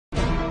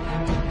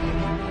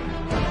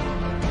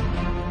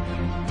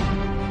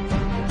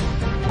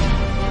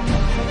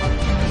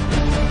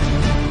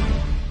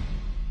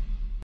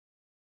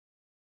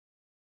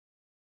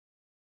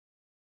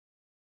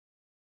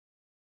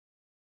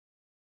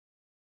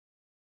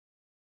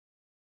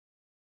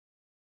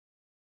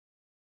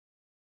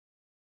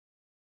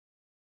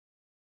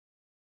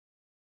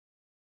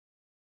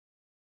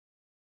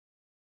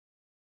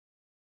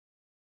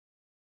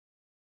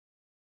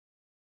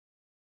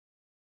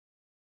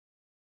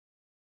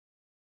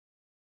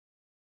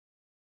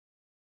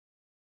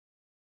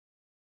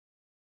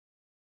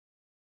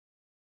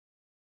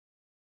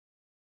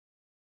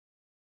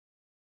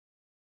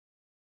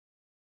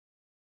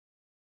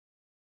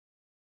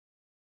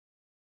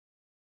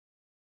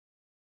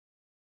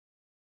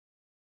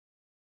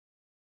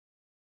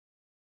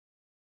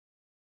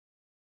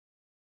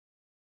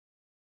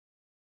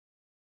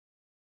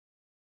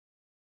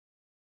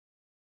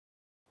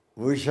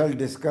we shall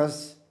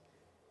discuss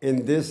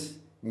in this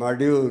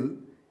module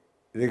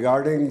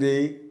regarding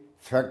the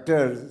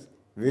factors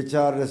which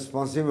are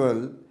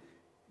responsible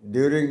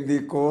during the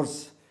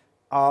course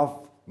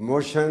of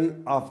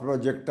motion of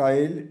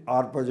projectile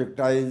or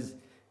projectiles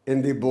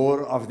in the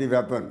bore of the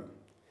weapon.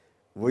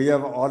 We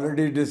have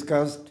already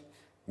discussed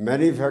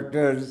many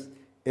factors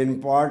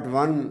in part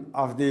 1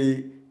 of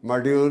the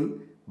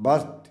module,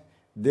 but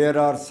there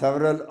are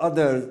several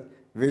others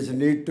which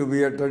need to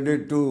be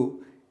attended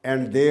to,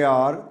 and they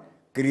are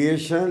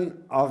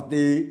creation of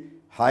the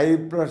high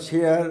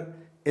pressure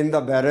in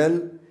the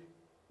barrel,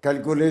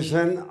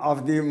 calculation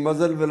of the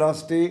muzzle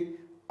velocity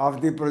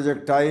of the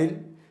projectile,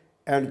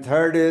 and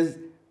third is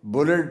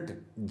bullet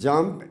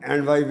jump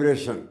and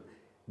vibration.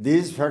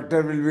 These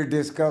factors will be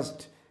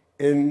discussed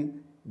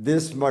in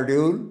this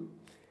module.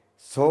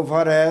 So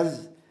far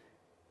as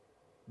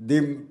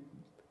the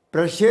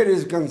pressure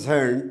is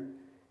concerned,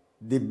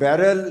 the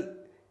barrel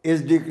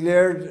is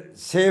declared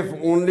safe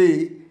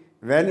only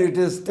when it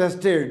is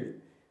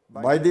tested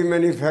by the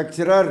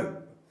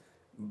manufacturer.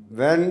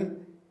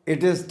 When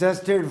it is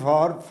tested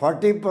for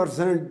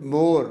 40%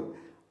 more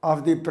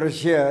of the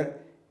pressure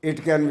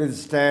it can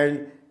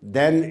withstand,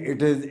 then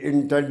it is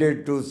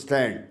intended to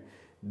stand.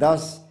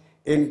 Thus,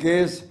 in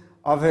case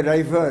of a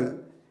rifle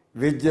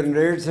which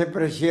generates a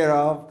pressure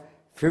of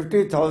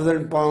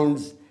 50,000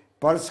 pounds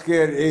per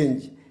square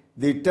inch,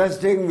 the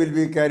testing will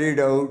be carried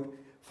out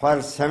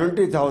for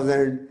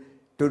 70,000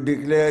 to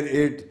declare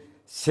it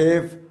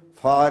safe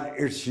for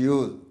its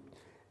use.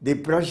 The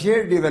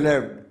pressure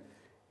developed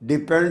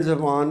depends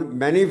upon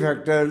many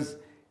factors,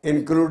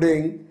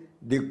 including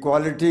the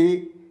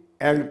quality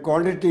and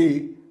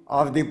quantity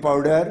of the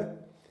powder,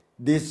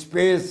 the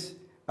space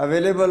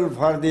available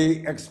for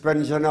the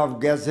expansion of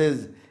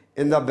gases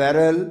in the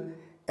barrel,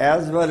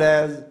 as well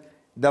as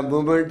the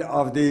movement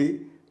of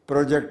the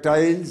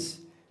projectiles.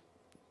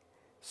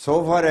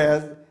 So far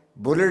as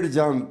bullet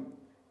jump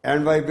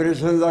and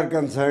vibrations are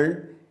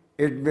concerned,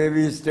 it may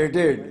be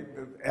stated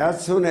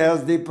as soon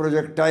as the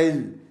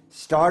projectile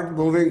starts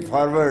moving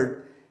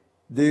forward,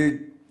 the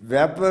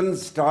weapon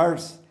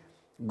starts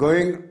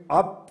going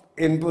up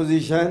in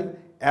position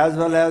as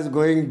well as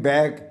going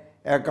back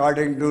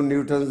according to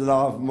Newton's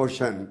law of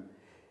motion.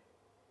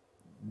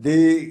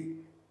 The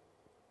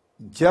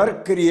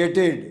jerk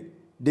created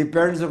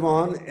depends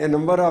upon a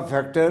number of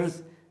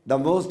factors. The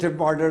most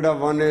important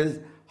of one is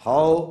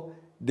how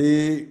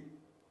the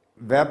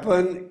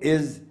weapon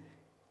is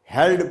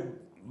held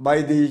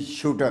by the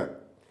shooter.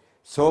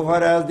 So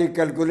far as the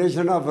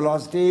calculation of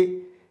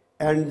velocity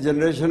and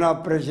generation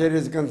of pressure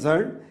is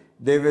concerned,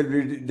 they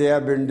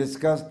have been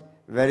discussed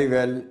very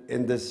well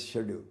in this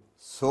schedule.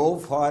 So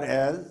far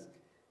as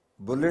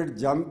bullet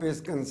jump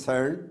is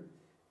concerned,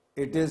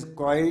 it is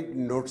quite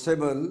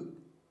noticeable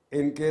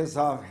in case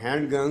of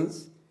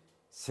handguns,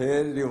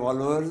 say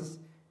revolvers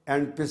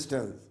and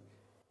pistols,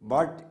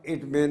 but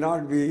it may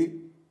not be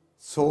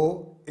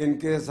so in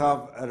case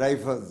of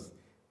rifles,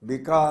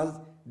 because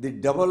the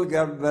double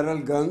barrel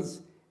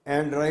guns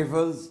and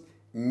rifles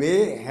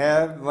may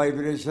have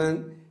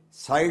vibration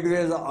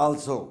sideways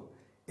also.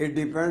 It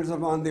depends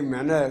upon the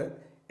manner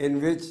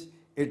in which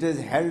it is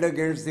held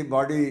against the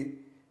body.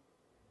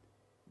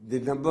 The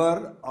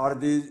number or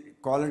the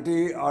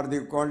quality or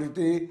the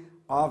quantity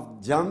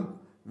of jump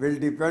will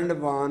depend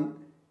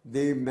upon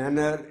the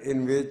manner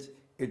in which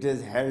it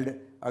is held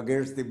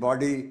against the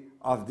body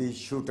of the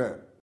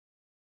shooter.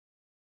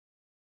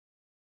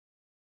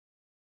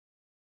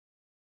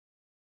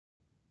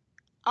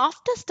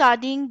 After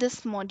studying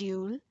this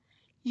module,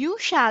 you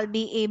shall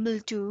be able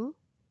to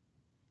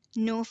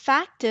know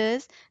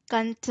factors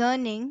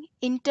concerning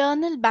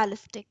internal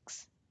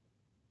ballistics,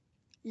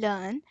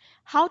 learn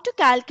how to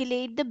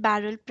calculate the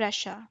barrel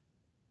pressure,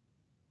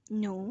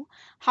 know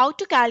how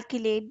to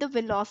calculate the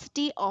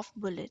velocity of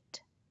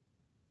bullet,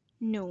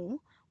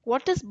 know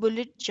what is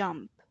bullet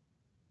jump.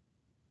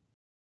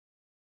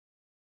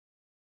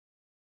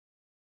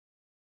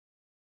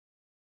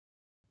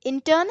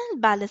 Internal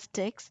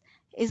ballistics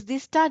is the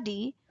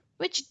study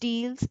which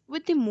deals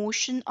with the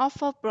motion of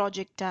a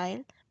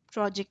projectiles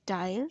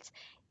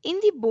in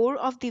the bore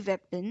of the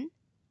weapon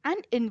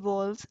and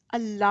involves a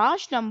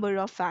large number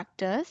of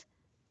factors.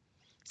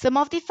 Some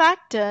of the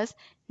factors,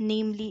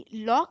 namely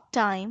lock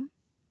time,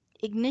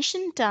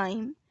 ignition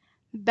time,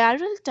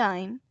 barrel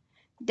time,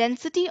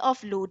 density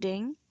of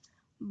loading,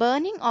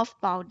 burning of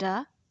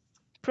powder,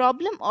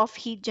 problem of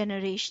heat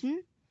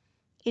generation,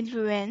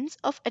 influence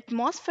of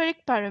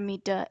atmospheric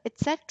parameter,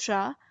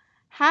 etc.,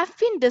 have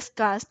been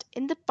discussed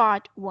in the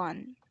part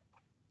 1.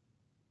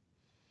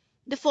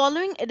 The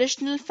following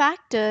additional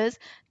factors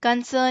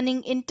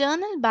concerning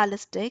internal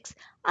ballistics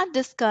are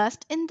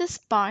discussed in this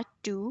part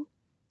 2,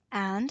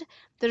 and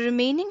the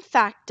remaining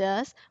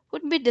factors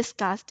would be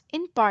discussed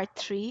in part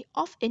 3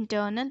 of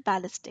internal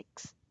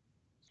ballistics.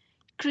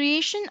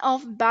 Creation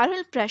of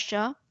barrel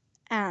pressure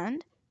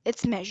and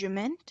its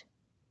measurement,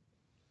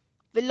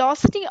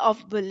 velocity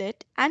of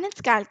bullet and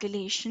its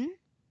calculation,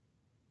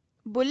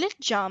 bullet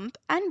jump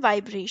and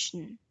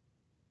vibration.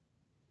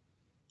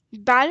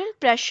 Barrel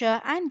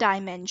pressure and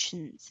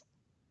dimensions.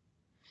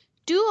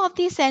 Two of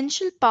the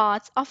essential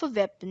parts of a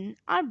weapon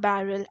are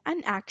barrel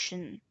and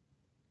action.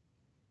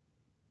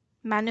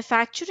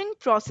 Manufacturing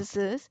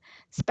processes,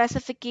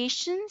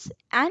 specifications,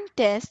 and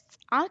tests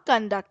are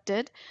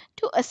conducted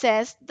to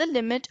assess the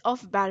limit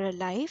of barrel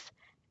life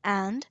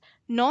and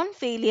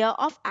non-failure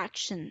of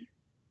action.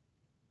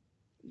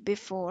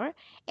 Before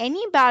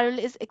any barrel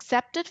is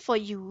accepted for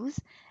use,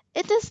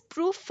 it is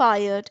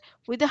proof-fired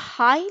with a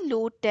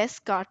high-load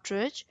test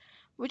cartridge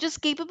which is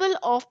capable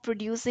of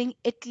producing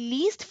at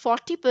least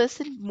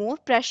 40% more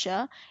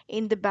pressure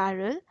in the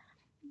barrel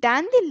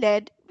than the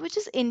lead which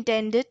is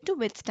intended to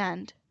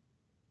withstand.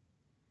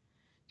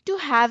 To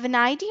have an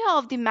idea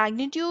of the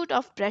magnitude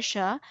of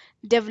pressure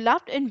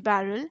developed in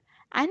barrel,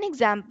 an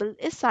example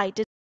is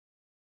cited.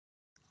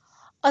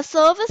 A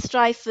service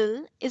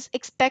rifle is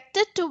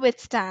expected to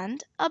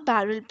withstand a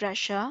barrel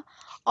pressure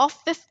of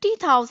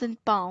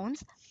 50,000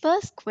 pounds per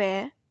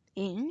square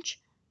inch,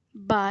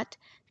 but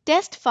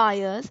test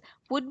fires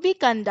would be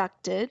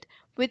conducted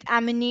with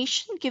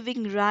ammunition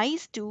giving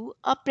rise to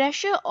a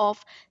pressure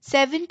of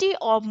 70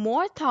 or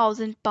more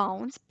thousand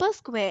pounds per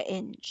square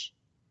inch.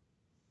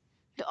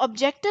 The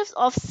objectives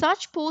of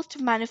such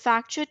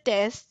post-manufacture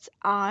tests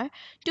are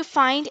to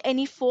find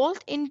any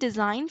fault in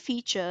design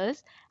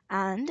features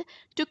and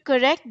to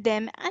correct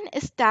them and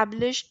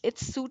establish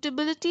its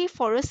suitability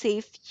for a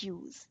safe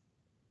use.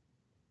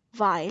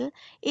 While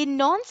a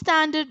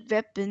non-standard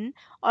weapon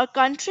or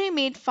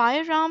country-made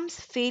firearms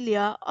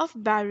failure of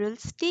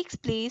barrels takes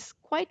place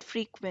quite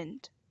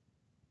frequent.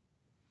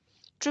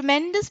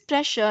 Tremendous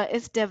pressure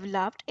is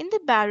developed in the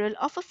barrel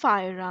of a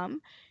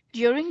firearm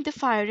during the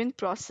firing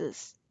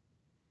process.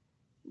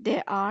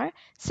 There are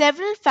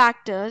several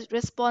factors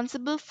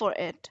responsible for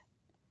it.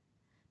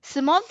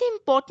 Some of the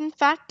important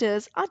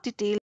factors are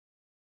detailed: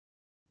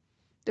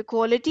 the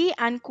quality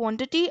and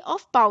quantity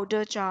of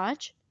powder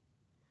charge,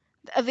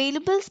 the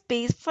available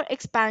space for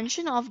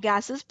expansion of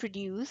gases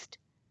produced,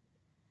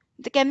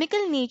 the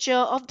chemical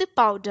nature of the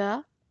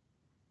powder,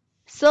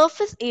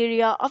 surface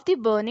area of the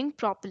burning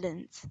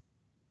propellants.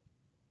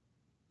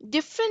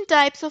 Different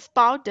types of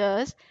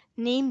powders,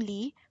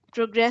 namely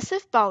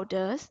progressive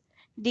powders,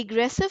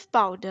 degressive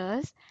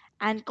powders,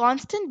 and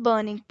constant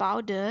burning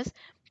powders,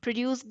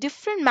 produce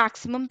different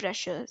maximum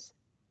pressures.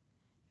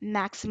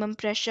 Maximum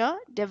pressure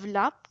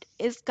developed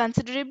is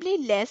considerably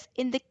less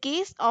in the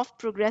case of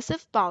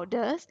progressive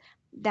powders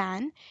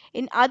than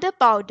in other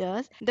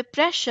powders. The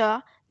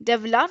pressure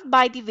developed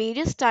by the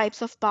various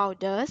types of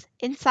powders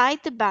inside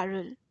the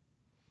barrel.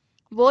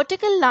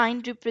 Vertical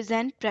line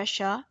represent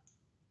pressure.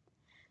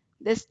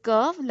 This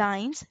curved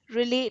lines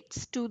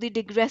relates to the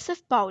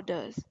degressive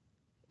powders,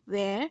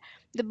 where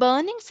the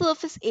burning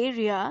surface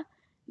area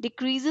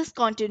decreases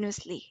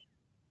continuously.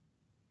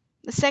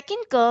 The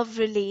second curve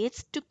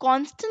relates to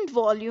constant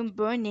volume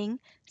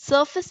burning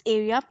surface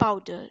area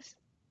powders.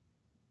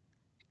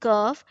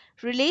 Curve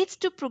relates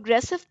to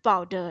progressive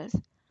powders.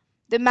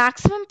 The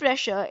maximum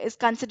pressure is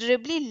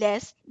considerably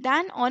less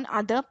than on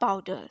other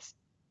powders.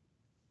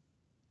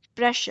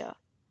 Pressure.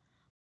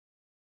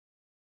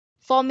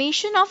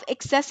 Formation of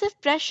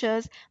excessive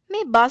pressures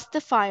may bust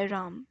the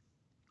firearm,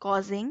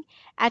 causing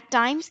at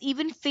times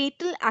even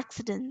fatal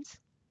accidents.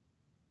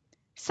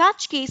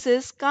 Such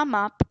cases come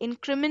up in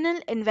criminal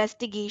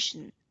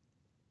investigation.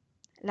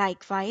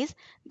 Likewise,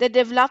 the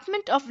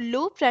development of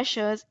low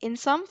pressures in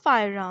some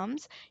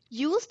firearms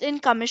used in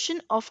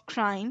commission of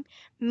crime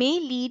may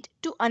lead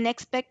to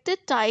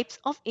unexpected types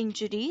of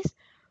injuries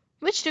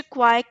which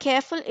require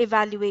careful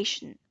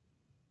evaluation.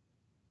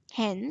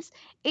 Hence,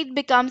 it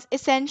becomes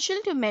essential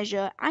to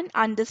measure and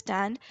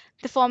understand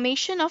the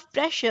formation of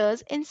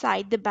pressures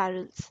inside the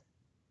barrels.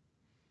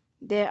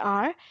 There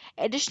are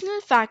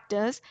additional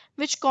factors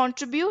which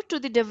contribute to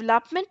the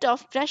development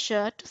of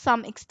pressure to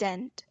some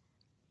extent,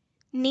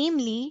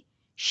 namely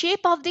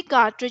shape of the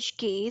cartridge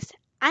case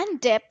and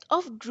depth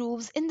of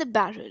grooves in the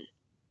barrel.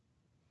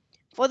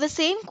 For the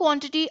same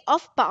quantity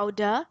of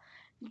powder,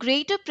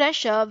 greater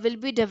pressure will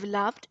be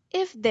developed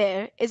if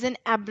there is an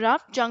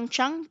abrupt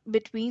junction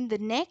between the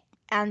neck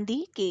and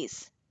the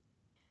case.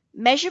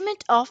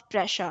 Measurement of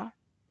pressure.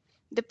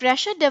 The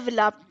pressure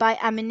developed by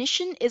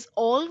ammunition is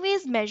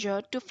always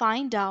measured to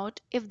find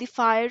out if the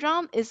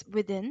firearm is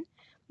within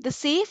the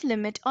safe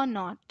limit or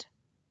not.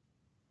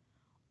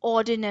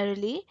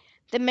 Ordinarily,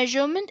 the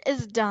measurement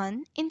is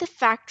done in the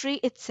factory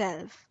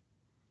itself.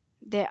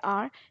 There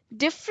are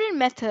different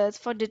methods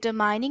for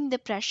determining the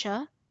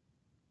pressure.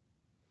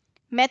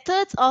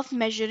 Methods of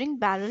measuring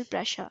barrel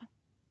pressure.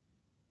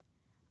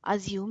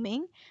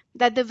 Assuming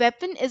that the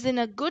weapon is in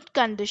a good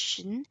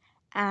condition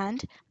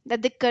and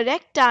that the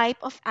correct type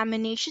of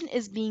ammunition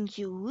is being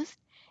used,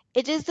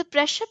 it is the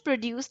pressure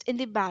produced in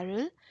the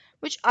barrel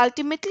which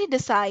ultimately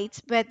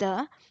decides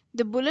whether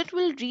the bullet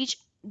will reach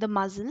the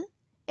muzzle,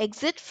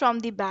 exit from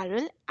the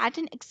barrel at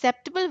an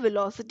acceptable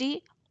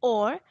velocity,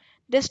 or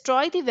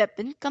destroy the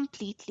weapon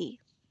completely.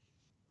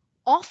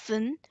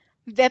 Often,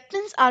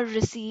 weapons are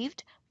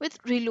received with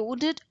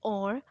reloaded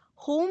or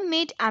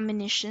homemade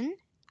ammunition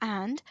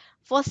And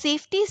for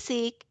safety's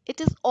sake, it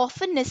is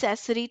often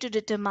necessary to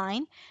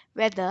determine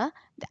whether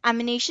the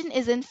ammunition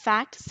is in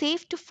fact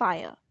safe to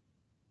fire.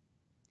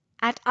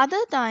 At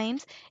other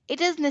times,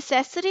 it is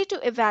necessary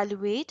to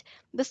evaluate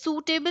the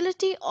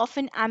suitability of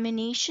an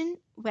ammunition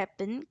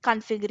weapon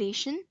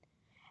configuration,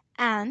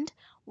 and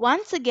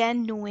once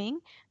again knowing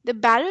the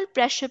barrel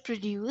pressure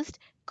produced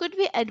could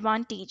be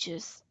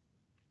advantageous.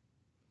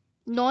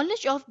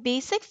 Knowledge of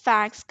basic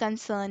facts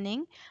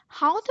concerning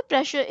how the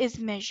pressure is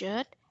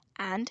measured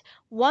and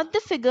what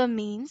the figure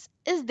means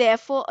is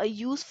therefore a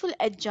useful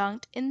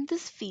adjunct in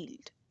this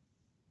field.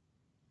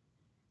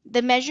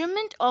 The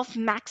measurement of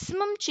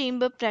maximum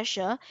chamber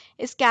pressure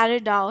is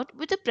carried out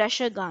with a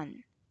pressure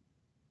gun.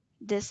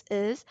 This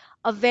is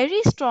a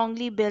very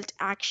strongly built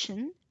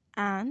action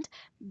and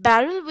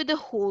barrel with a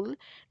hole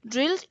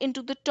drilled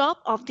into the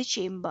top of the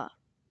chamber.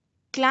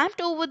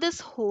 Clamped over this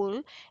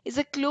hole is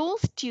a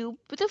closed tube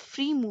with a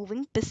free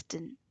moving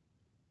piston.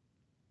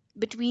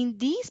 Between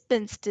these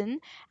piston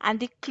and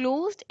the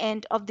closed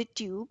end of the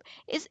tube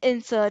is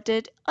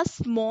inserted a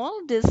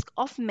small disc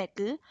of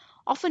metal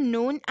of a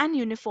known and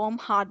uniform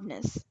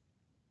hardness.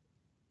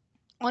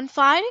 On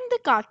firing the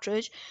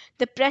cartridge,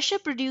 the pressure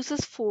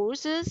produces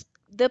forces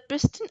the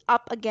piston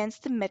up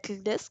against the metal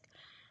disc,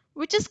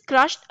 which is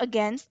crushed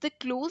against the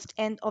closed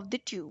end of the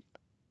tube.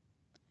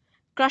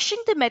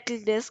 Crushing the metal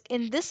disc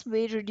in this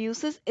way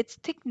reduces its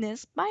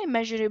thickness by a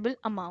measurable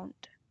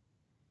amount.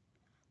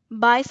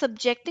 By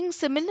subjecting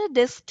similar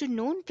discs to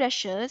known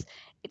pressures,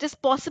 it is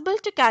possible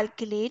to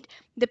calculate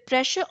the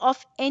pressure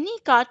of any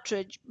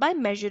cartridge by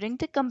measuring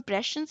the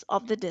compressions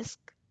of the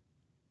disc.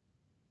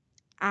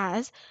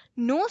 As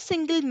no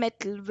single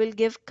metal will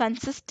give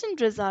consistent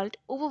result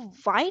over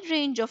wide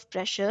range of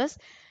pressures,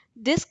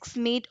 discs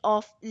made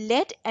of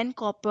lead and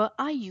copper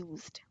are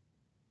used.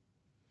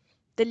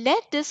 The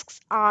lead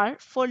discs are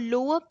for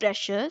lower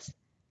pressures.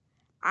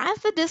 As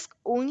the discs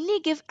only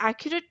give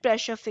accurate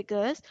pressure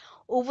figures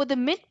over the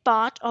mid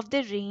part of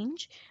the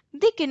range,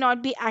 they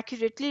cannot be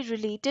accurately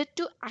related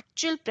to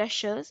actual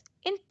pressures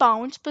in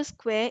pounds per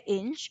square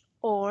inch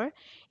or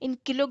in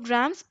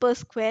kilograms per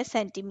square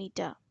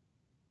centimeter.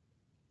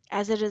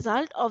 As a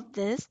result of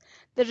this,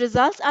 the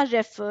results are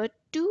referred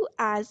to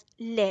as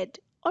lead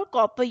or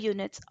copper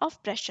units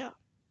of pressure.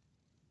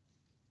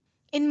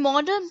 In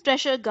modern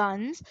pressure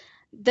guns,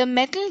 the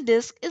metal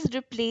disc is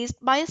replaced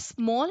by a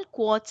small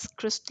quartz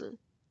crystal.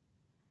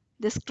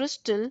 This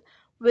crystal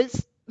will,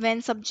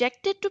 when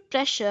subjected to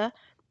pressure,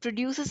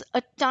 produces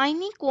a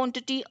tiny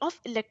quantity of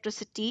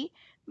electricity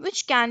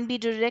which can be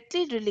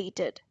directly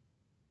related,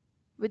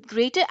 with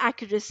greater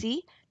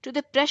accuracy, to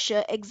the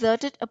pressure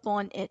exerted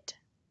upon it.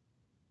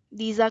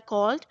 These are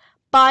called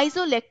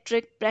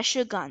piezoelectric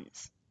pressure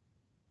guns.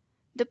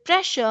 The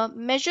pressure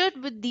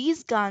measured with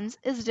these guns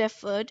is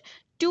referred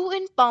to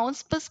in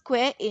pounds per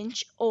square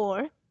inch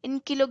or in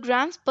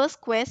kilograms per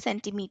square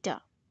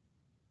centimeter.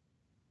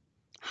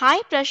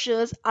 High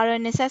pressures are a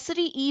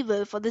necessary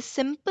evil for the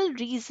simple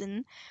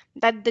reason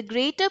that the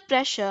greater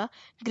pressure,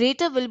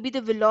 greater will be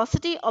the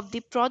velocity of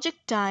the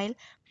projectile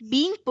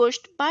being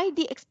pushed by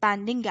the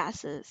expanding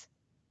gases.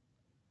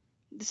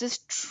 This is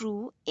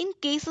true in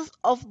cases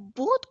of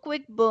both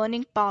quick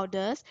burning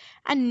powders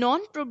and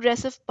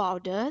non-progressive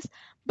powders,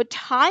 but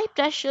high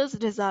pressures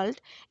result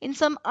in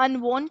some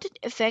unwanted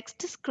effects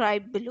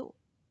described below.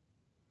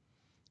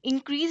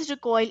 Increased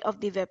recoil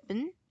of the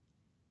weapon,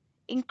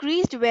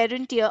 increased wear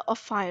and tear of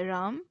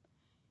firearm,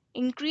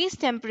 increased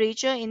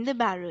temperature in the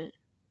barrel.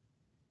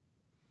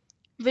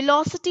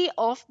 Velocity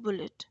of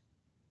bullet.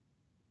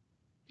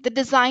 The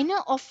designer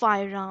of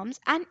firearms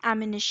and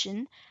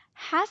ammunition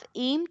have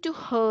aimed to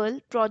hurl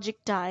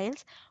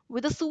projectiles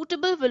with a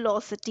suitable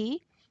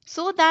velocity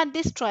so that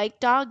they strike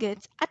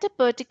targets at a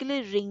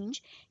particular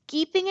range,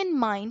 keeping in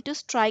mind to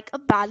strike a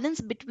balance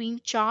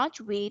between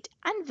charge weight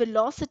and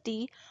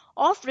velocity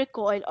of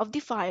recoil of the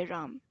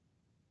firearm.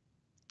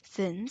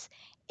 Since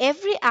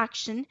every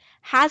action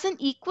has an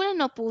equal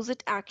and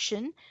opposite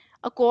action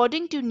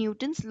according to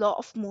Newton's law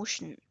of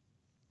motion.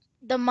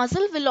 The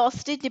muzzle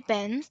velocity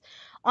depends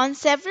on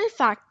several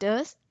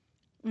factors,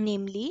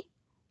 namely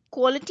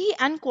quality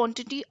and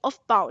quantity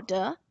of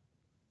powder,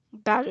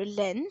 barrel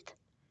length,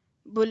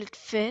 bullet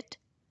fit,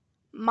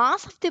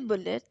 mass of the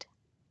bullet,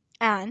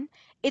 and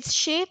its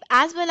shape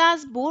as well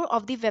as bore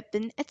of the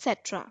weapon,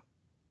 etc.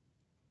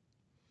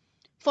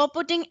 For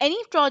putting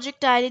any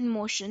projectile in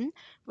motion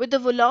with a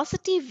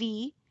velocity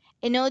v,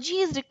 energy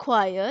is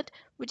required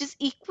which is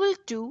equal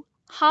to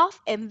half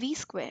mv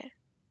square,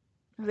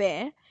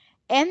 where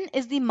m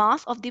is the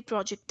mass of the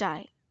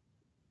projectile.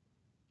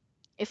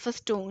 If a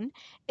stone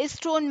is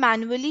thrown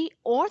manually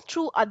or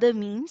through other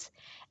means,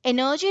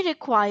 energy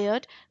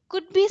required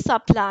could be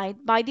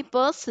supplied by the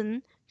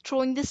person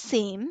throwing the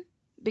same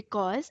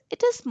because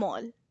it is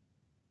small.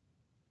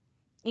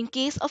 In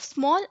case of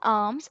small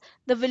arms,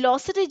 the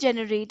velocity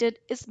generated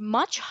is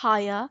much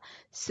higher,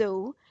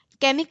 so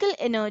chemical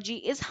energy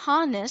is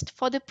harnessed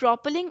for the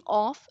propelling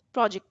of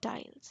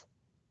projectiles.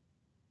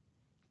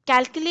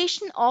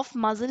 Calculation of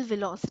muzzle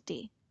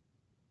velocity.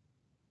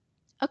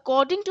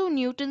 According to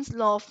Newton's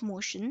law of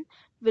motion,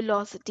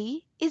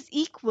 velocity is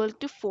equal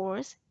to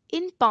force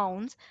in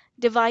pounds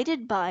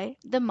divided by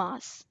the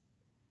mass.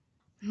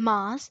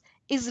 Mass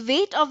is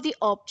weight of the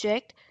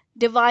object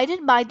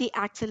divided by the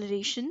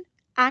acceleration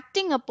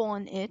acting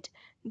upon it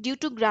due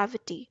to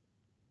gravity,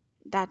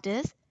 that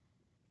is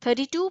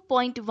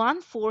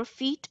 32.14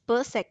 feet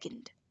per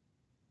second.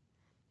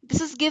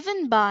 This is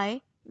given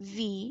by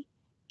V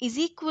is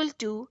equal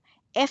to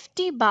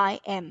Ft by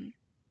m,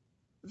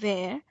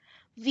 where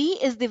V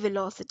is the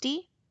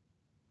velocity,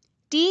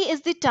 t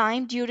is the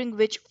time during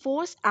which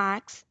force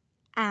acts,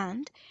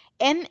 and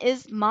m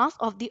is mass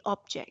of the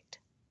object.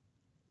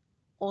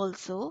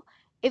 Also,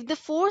 if the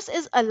force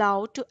is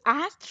allowed to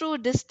act through a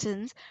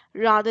distance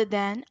rather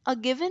than a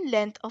given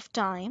length of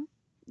time,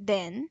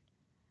 then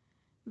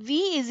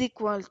V is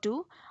equal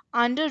to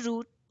under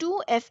root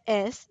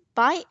 2fs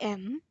by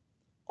m,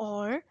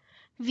 or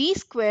V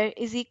square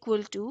is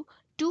equal to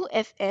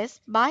 2fs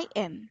by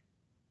m,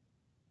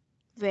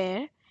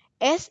 where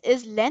s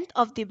is length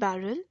of the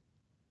barrel,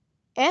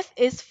 f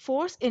is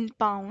force in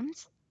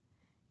pounds,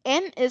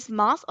 m is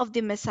mass of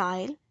the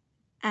missile,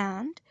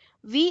 and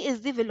v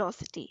is the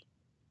velocity.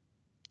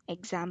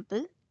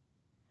 Example: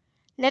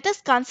 let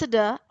us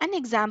consider an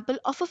example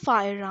of a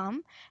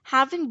firearm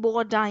having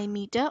bore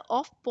diameter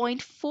of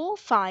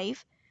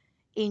 0.45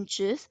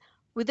 inches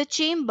with a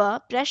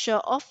chamber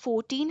pressure of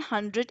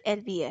 1400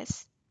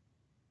 lbs.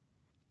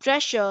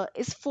 Pressure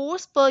is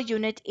force per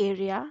unit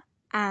area,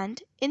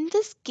 and in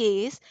this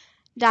case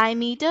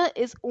diameter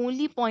is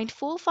only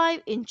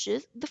 0.45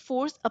 inches. The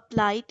force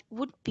applied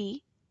would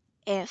be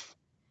F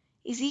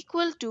is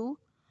equal to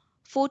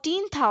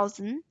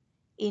 14,000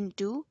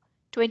 into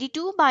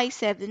 22 by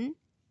 7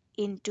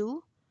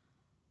 into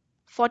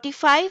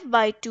 45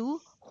 by 2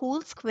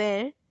 whole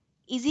square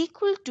is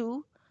equal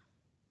to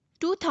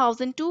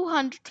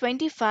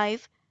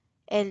 2225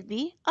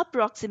 lb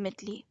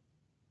approximately.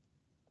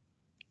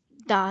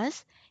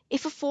 Thus,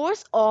 if a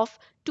force of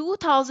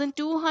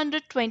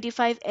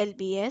 2225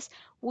 lbs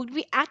would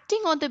be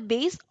acting on the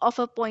base of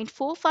a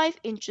 0.45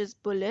 inches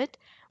bullet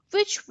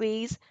which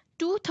weighs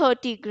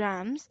 230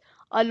 grams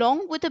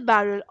along with a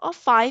barrel of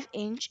 5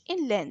 inch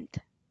in length.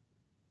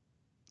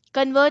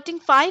 Converting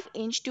 5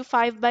 inch to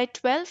 5 by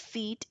 12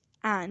 feet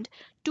and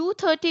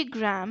 230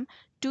 gram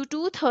to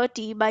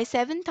 230 by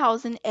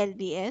 7000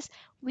 lbs,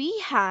 we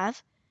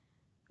have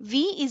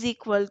V is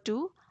equal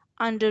to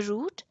under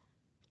root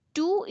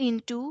 2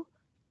 into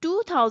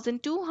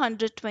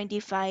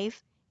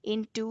 2225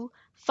 into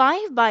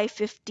 5 by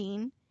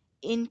 15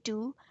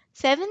 into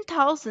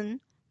 7000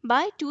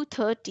 by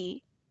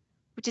 230,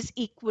 which is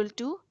equal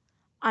to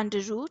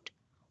under root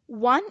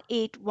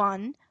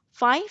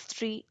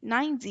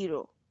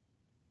 1815390,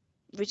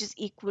 which is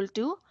equal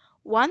to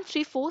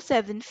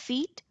 1347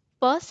 feet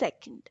per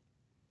second.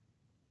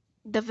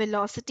 The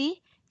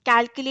velocity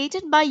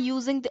calculated by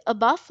using the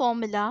above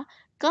formula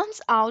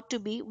comes out to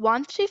be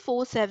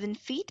 1347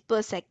 feet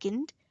per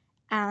second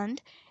and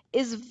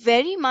is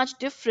very much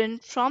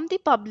different from the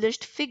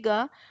published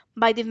figure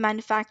by the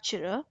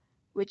manufacturer,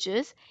 which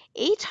is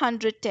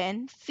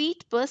 810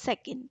 feet per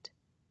second.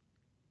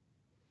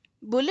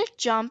 Bullet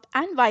jump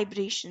and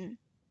vibration.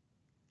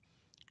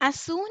 As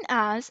soon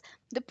as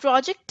the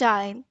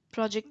projectiles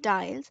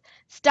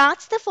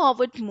starts the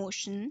forward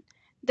motion,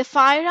 the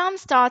firearm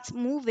starts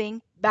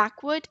moving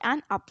backward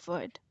and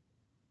upward.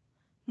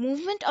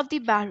 Movement of the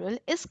barrel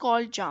is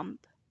called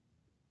jump.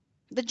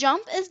 The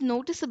jump is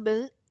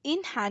noticeable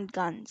in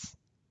handguns.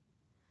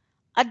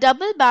 A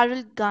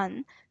double-barreled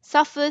gun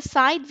suffers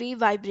sideway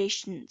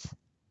vibrations.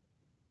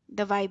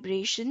 The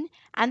vibration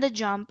and the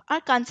jump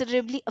are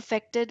considerably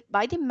affected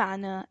by the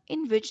manner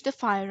in which the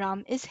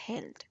firearm is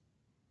held.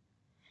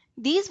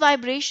 These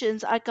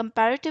vibrations are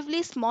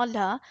comparatively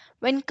smaller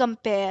when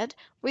compared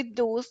with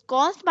those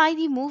caused by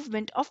the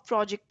movement of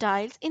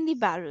projectiles in the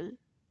barrel.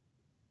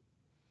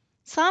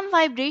 Some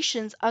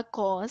vibrations are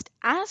caused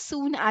as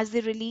soon as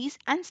the release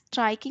and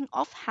striking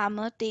of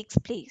hammer takes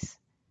place.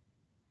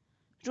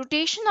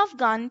 Rotation of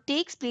gun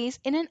takes place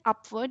in an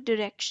upward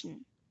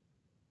direction.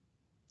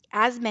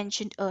 As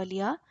mentioned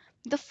earlier,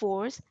 the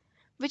force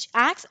which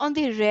acts on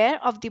the rear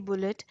of the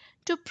bullet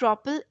to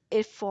propel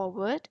it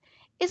forward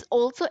is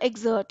also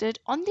exerted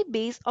on the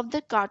base of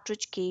the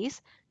cartridge case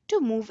to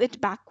move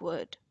it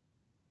backward.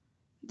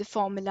 The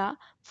formula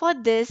for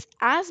this,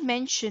 as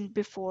mentioned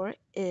before,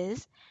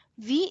 is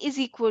V is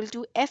equal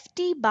to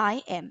Ft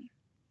by m.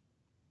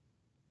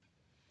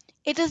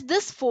 It is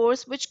this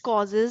force which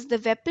causes the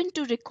weapon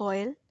to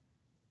recoil,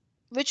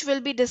 which will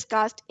be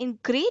discussed in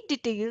great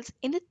details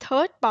in the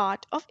third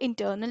part of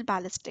internal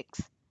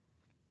ballistics.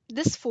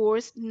 This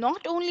force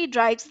not only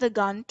drives the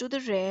gun to the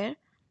rear,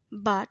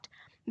 but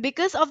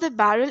because of the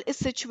barrel is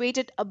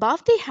situated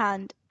above the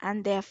hand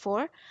and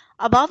therefore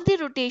above the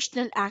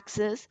rotational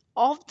axis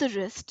of the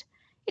wrist,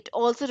 it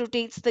also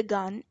rotates the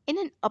gun in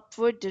an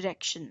upward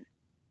direction.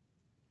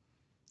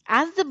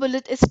 As the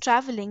bullet is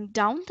traveling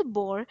down the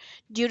bore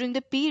during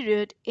the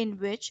period in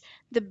which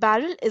the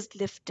barrel is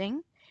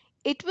lifting,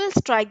 it will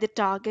strike the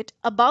target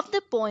above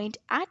the point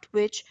at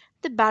which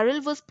the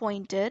barrel was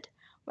pointed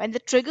when the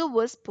trigger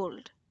was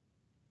pulled.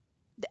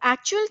 The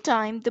actual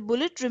time the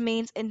bullet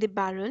remains in the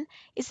barrel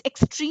is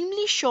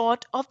extremely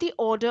short of the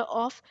order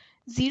of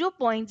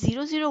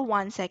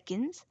 0.001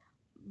 seconds,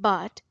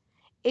 but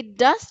it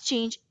does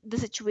change the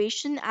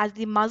situation as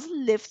the muzzle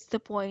lifts the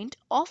point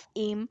of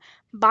aim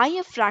by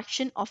a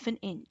fraction of an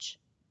inch.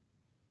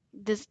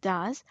 This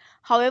does,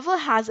 however,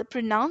 has a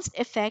pronounced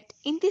effect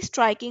in the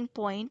striking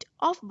point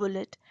of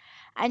bullet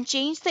and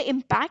change the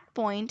impact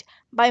point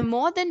by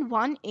more than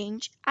 1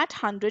 inch at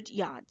 100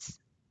 yards.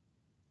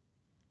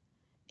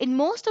 In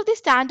most of the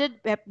standard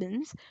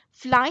weapons,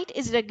 flight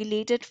is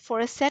regulated for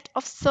a set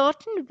of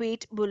certain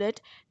weight bullet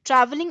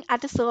traveling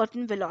at a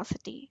certain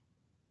velocity.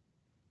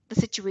 The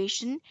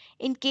situation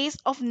in case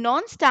of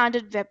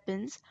non-standard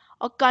weapons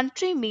or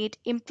country-made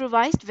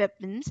improvised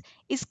weapons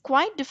is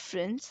quite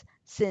different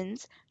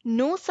since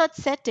no such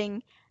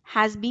setting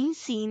has been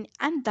seen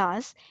and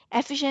thus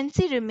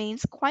efficiency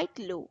remains quite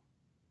low.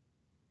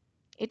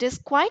 It is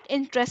quite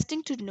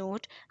interesting to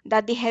note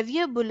that the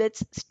heavier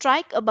bullets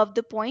strike above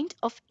the point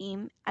of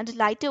aim and a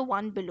lighter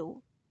one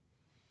below.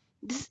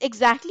 This is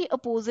exactly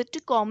opposite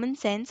to common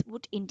sense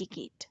would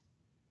indicate.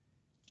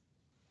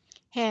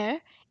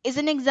 Here is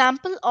an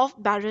example of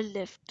barrel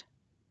lift.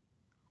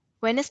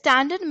 When a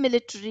standard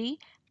military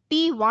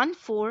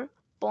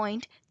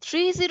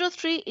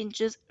P14.303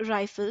 inches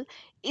rifle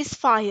is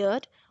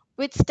fired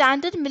with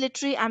standard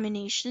military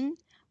ammunition,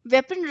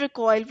 weapon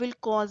recoil will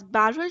cause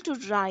barrel to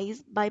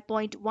rise by zero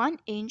point 0.1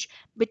 inch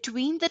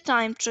between the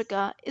time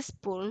trigger is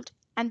pulled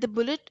and the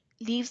bullet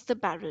leaves the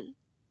barrel.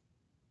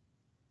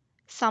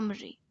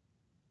 Summary.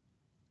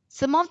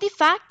 Some of the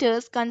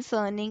factors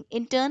concerning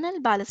internal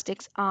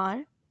ballistics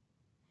are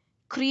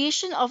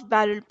creation of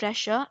barrel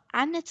pressure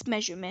and its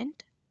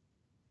measurement,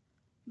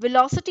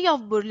 velocity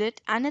of bullet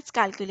and its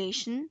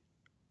calculation,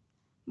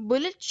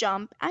 bullet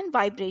jump and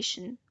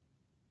vibration.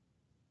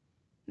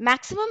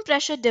 Maximum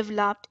pressure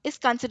developed is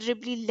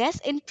considerably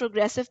less in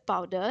progressive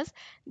powders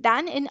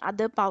than in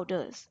other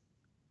powders.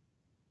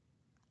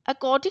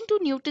 According to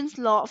Newton's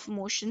law of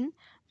motion,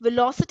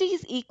 velocity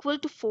is equal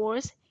to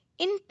force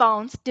in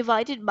pounds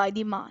divided by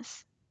the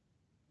mass.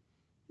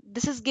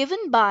 This is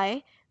given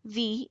by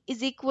V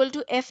is equal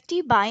to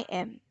Ft by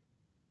m.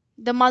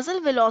 The muzzle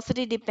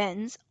velocity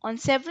depends on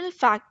several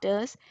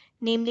factors,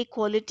 namely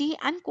quality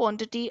and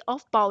quantity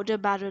of powder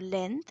barrel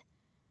length,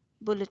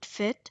 bullet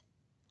fit,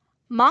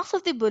 mass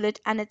of the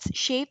bullet and its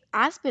shape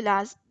as well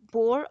as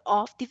bore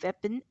of the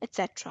weapon,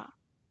 etc.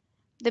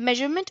 The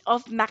measurement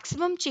of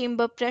maximum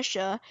chamber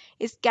pressure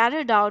is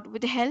carried out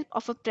with the help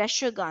of a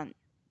pressure gun.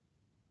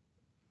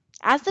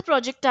 As the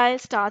projectile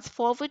starts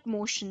forward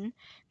motion,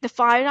 the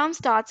firearm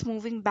starts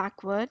moving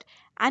backward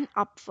and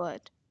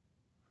upward.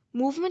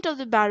 Movement of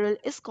the barrel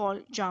is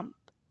called jump.